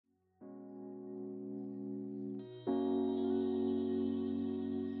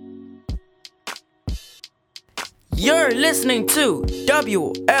You're listening to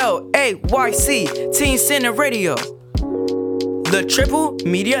WLAYC Teen Center Radio. The Triple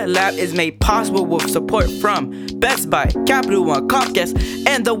Media Lab is made possible with support from Best Buy, Capital One, Comcast,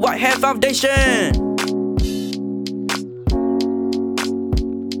 and the Whitehead Foundation.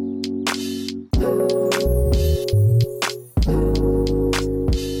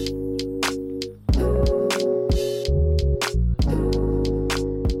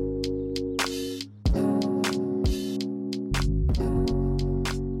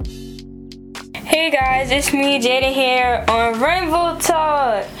 Hey guys, it's me, Jaden here on Rainbow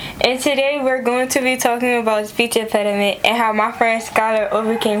Talk, and today we're going to be talking about speech impediment and how my friend Skylar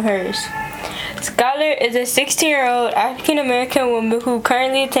overcame hers. Skylar is a 16-year-old African-American woman who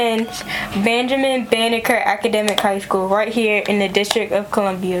currently attends Benjamin Banneker Academic High School right here in the District of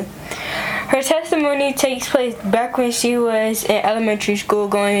Columbia. Her testimony takes place back when she was in elementary school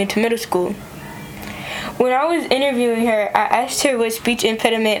going into middle school. When I was interviewing her, I asked her what speech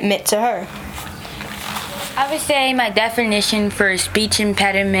impediment meant to her. I would say my definition for speech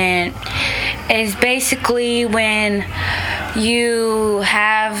impediment is basically when you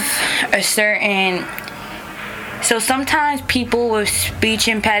have a certain... So sometimes people with speech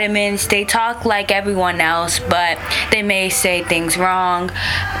impediments, they talk like everyone else, but they may say things wrong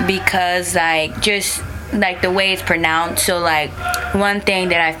because just the way it's pronounced. So one thing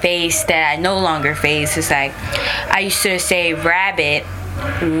that I face that I no longer face is I used to say rabbit,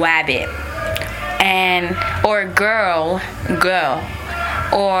 wabbit. Or girl,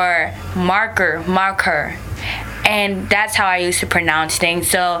 or marker. And that's how I used to pronounce things.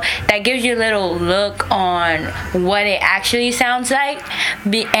 So that gives you a little look on what it actually sounds like.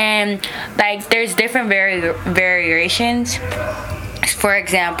 And there's different variations. For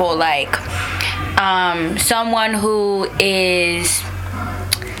example, someone who is,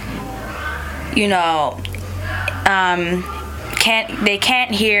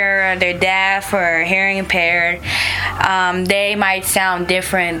 can't hear, they're deaf or hearing impaired, they might sound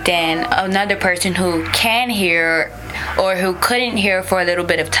different than another person who can hear or who couldn't hear for a little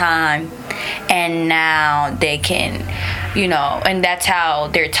bit of time, and now they can, and that's how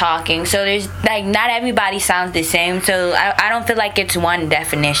they're talking. So there's not everybody sounds the same, so I don't feel like it's one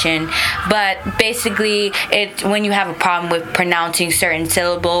definition, but basically it's when you have a problem with pronouncing certain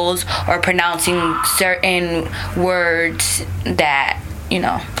syllables or pronouncing certain words that,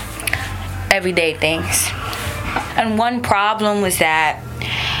 everyday things. And one problem was that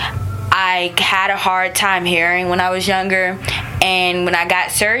I had a hard time hearing when I was younger, and when I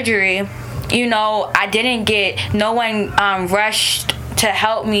got surgery, no one rushed to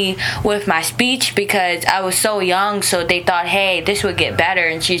help me with my speech because I was so young, so they thought, hey, this would get better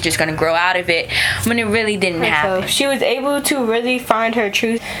and she's just going to grow out of it, when it really didn't happen. So she was able to really find her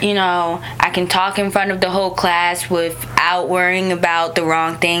truth. I can talk in front of the whole class without worrying about the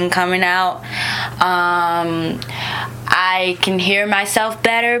wrong thing coming out. I can hear myself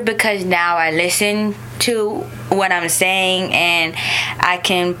better because now I listen to what I'm saying, and I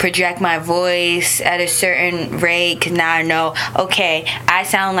can project my voice at a certain rate because now I know, okay, I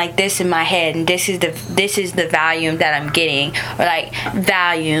sound like this in my head, and this is the volume that I'm getting, or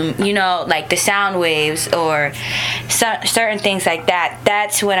volume, the sound waves or certain things like that.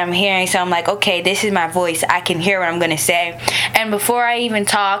 That's what I'm hearing. So I'm like, okay, this is my voice. I can hear what I'm gonna say. And before I even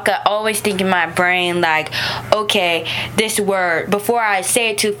talk, I always think in my brain okay, this word, before I say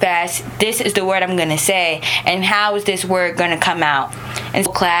it too fast, this is the word I'm gonna say, and how is this word gonna come out in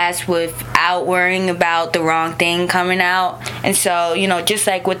class without worrying about the wrong thing coming out. And so, just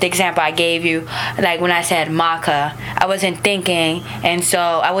like with the example I gave you, when I said maca, I wasn't thinking, and so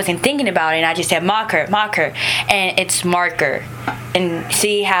I wasn't thinking about it, and I just said marker, and it's marker. And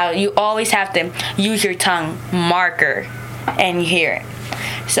see how you always have to use your tongue, marker, and you hear it.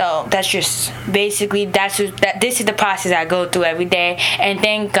 So that's just basically this is the process I go through every day, and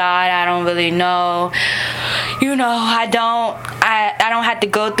thank God I don't really know. I don't have to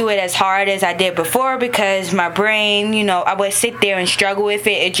go through it as hard as I did before because my brain, I would sit there and struggle with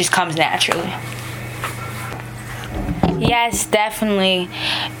it. It just comes naturally. Yes, definitely.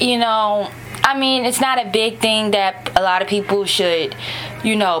 It's not a big thing that a lot of people should,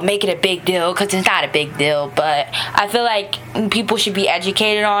 make it a big deal, because it's not a big deal, but I feel like people should be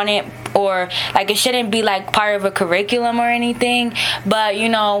educated on it, or it shouldn't be part of a curriculum or anything, but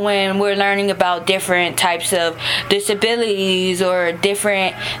when we're learning about different types of disabilities or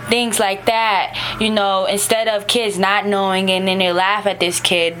different things like that, instead of kids not knowing and then they laugh at this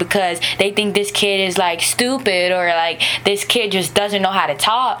kid because they think this kid is stupid, or this kid just doesn't know how to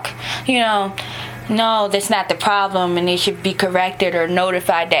talk, no, that's not the problem, and they should be corrected or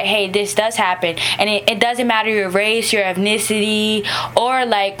notified that, hey, this does happen. And it doesn't matter your race, your ethnicity, or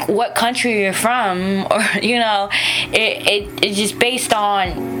like what country you're from, or it's just based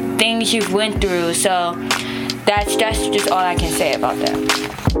on things you've went through. So that's just all I can say about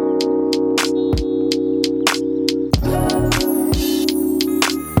that.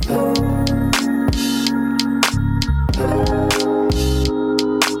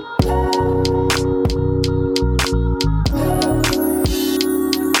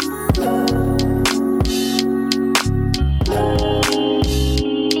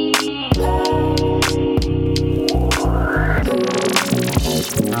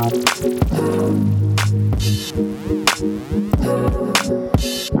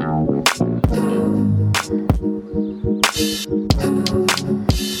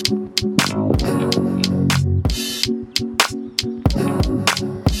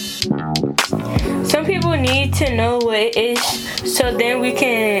 Some people need to know what it is, so then we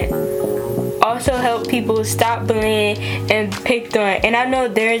can also help people stop bullying and picked on. And I know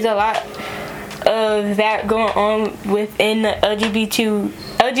there's a lot of that going on within the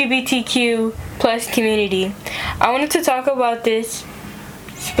LGBTQ plus community. I wanted to talk about this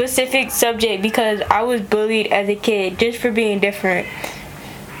specific subject because I was bullied as a kid just for being different.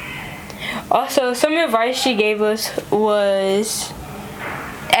 Also, some advice she gave us was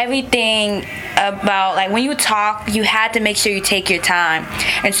everything about, like, when you talk, you had to make sure you take your time.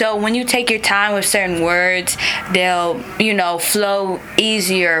 And so when you take your time with certain words, they'll flow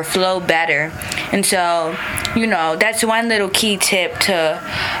easier, flow better. And so that's one little key tip to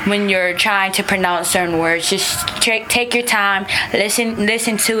when you're trying to pronounce certain words. Just take your time,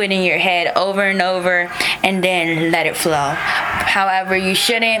 listen to it in your head over and over, and then let it flow. However, you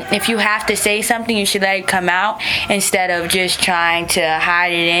shouldn't, if you have to say something, you should let it come out instead of just trying to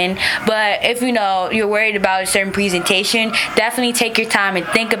hide it in. But if you're worried about a certain presentation, definitely take your time and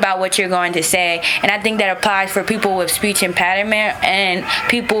think about what you're going to say. And I think that applies for people with speech impediment and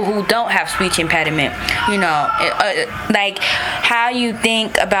people who don't have speech impediment. Like how you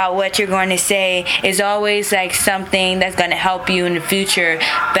think about what you're going to say is always like something that's going to help you in the future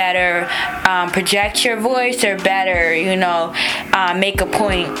better project your voice or better make a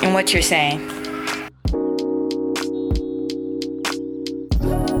point in what you're saying.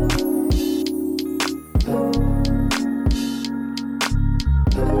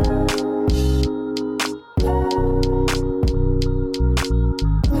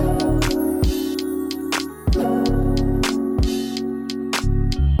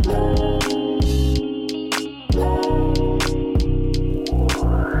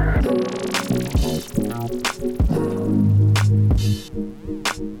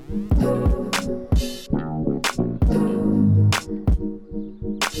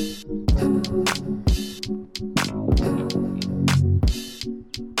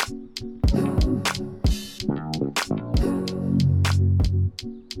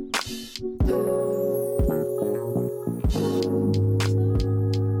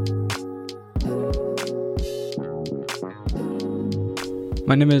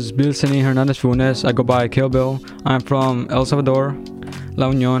 My name is Bilseny Hernandez Funes. I go by Kill Bill. I'm from El Salvador, La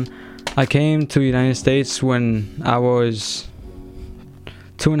Union. I came to the United States when I was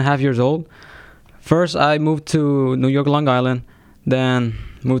 2.5 years old. First, I moved to New York, Long Island, then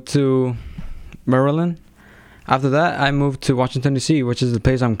moved to Maryland. After that, I moved to Washington, D.C., which is the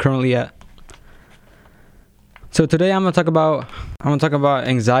place I'm currently at. So today I'm gonna talk about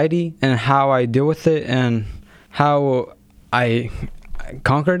anxiety and how I deal with it and how I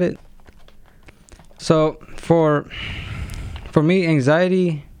conquered it. So for me,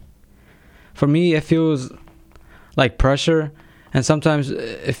 anxiety, for me, it feels like pressure, and sometimes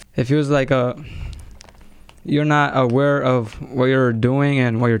it feels like you're not aware of what you're doing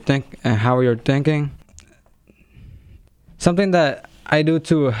and what you're and how you're thinking. Something that I do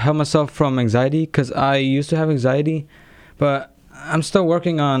to help myself from anxiety, because I used to have anxiety, but I'm still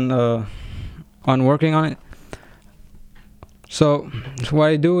working on working on it. So what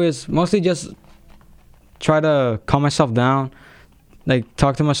I do is mostly just try to calm myself down, like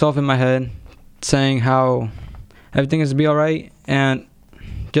talk to myself in my head, saying how everything is to be alright, and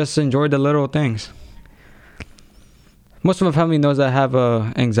just enjoy the little things. Most of my family knows I have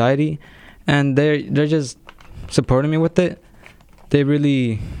anxiety, and they're just supporting me with it.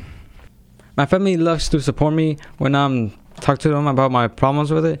 My family loves to support me when I'm talk to them about my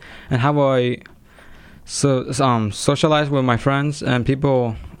problems with it and how I socialize with my friends and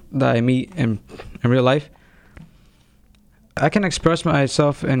people that I meet in real life. I can express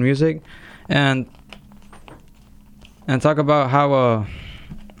myself in music and talk about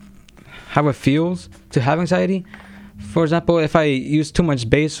how it feels to have anxiety. For example, if I use too much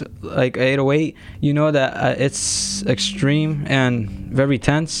bass, like 808, you know that it's extreme and very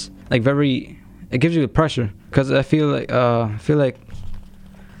tense, like it gives you the pressure. Because I feel like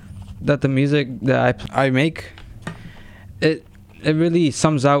that the music that I make, it really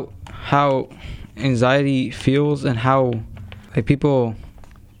sums out how anxiety feels and how like people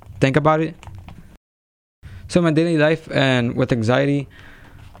think about it. So in my daily life and with anxiety,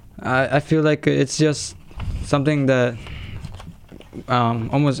 I feel like it's just something that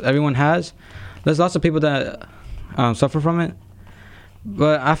almost everyone has. There's lots of people that suffer from it,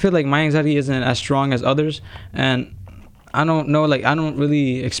 but I feel like my anxiety isn't as strong as others, and I don't know, like I don't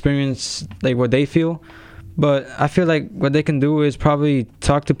really experience like what they feel, but I feel like what they can do is probably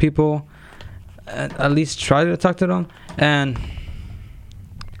talk to people, at least try to talk to them, and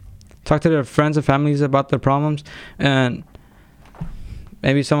talk to their friends and families about their problems, and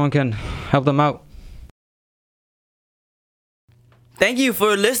maybe someone can help them out. Thank you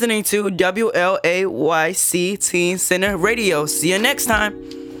for listening to WLAYC Teen Center Radio. See you next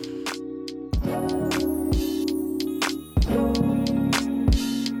time.